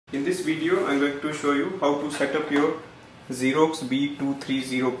In this video, I'm going to show you how to set up your Xerox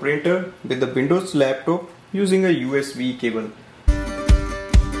B230 printer with the Windows laptop using a USB cable.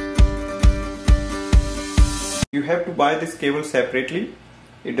 You have to buy this cable separately.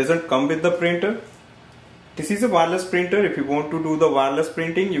 It doesn't come with the printer. This is a wireless printer. If you want to do the wireless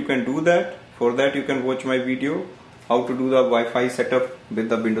printing, you can do that. For that, you can watch my video how to do the Wi-Fi setup with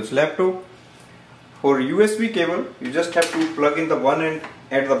the Windows laptop. For USB cable, you just have to plug in the one end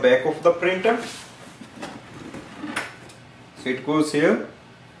at the back of the printer. So it goes here,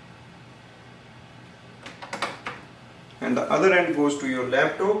 and the other end goes to your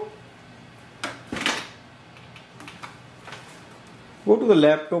laptop. Go to the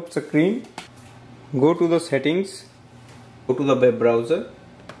laptop screen, go to the settings, go to the web browser,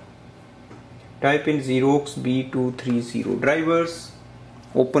 type in Xerox B230 drivers,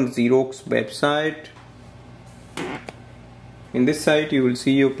 open Xerox website. In this site you will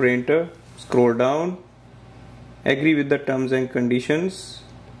see your printer. Scroll down, agree with the terms and conditions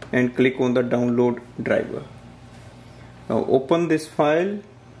and click on the download driver. Now open this file,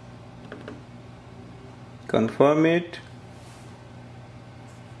 confirm it.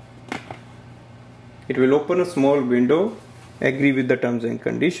 It will open a small window. Agree with the terms and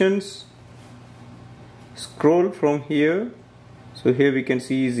conditions. Scroll from here. So here we can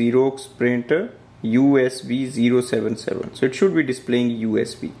see Xerox printer USB 077. So it should be displaying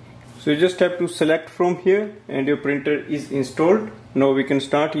USB. So you just have to select from here and your printer is installed. Now we can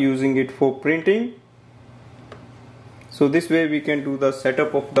start using it for printing. So this way we can do the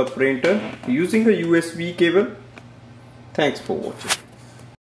setup of the printer using a USB cable. Thanks for watching.